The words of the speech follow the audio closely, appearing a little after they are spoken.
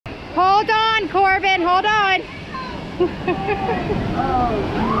hold on, Corbin, hold on.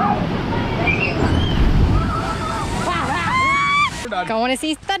 Going to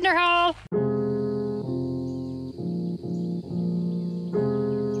see Thunderhole.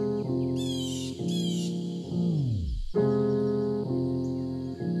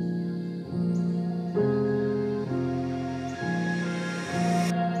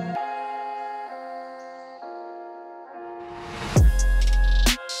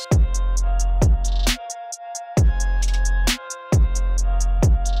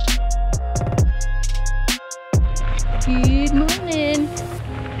 Good morning.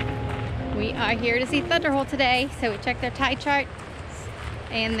 We are here to see Thunderhole today, so we checked their tide chart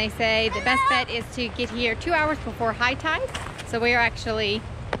and they say the best bet is to get here 2 hours before high tide. So we are actually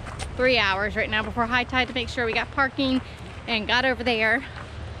 3 hours right now before high tide to make sure we got parking and got over there.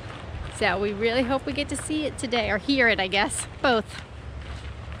 So we really hope we get to see it today, or hear it, I guess, both.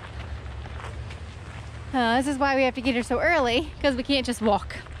 This is why we have to get here so early, because we can't just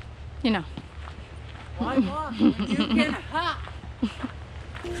walk, you know. Why walk when you can hop?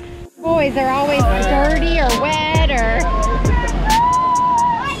 Boys are always dirty or wet or...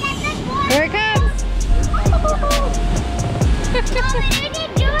 Here it comes!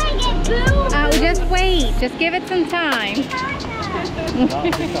 Oh, just wait. Just give it some time.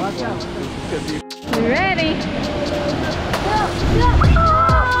 You ready?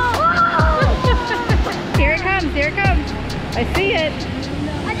 Here it comes. Here it comes. I see it.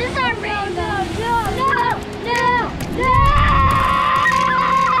 I just saw a rainbow. No!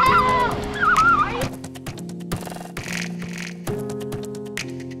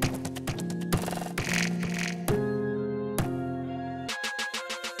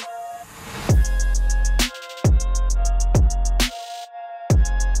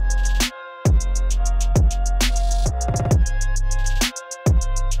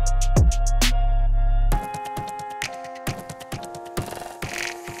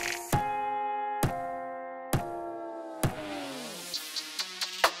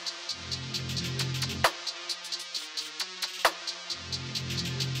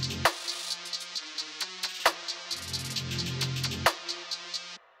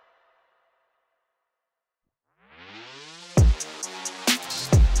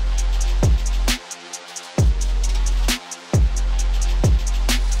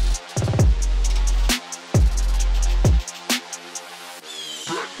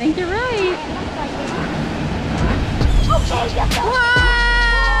 I think you're right. Whoa!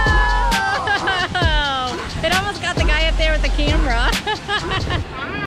 It almost got the guy up there with the camera.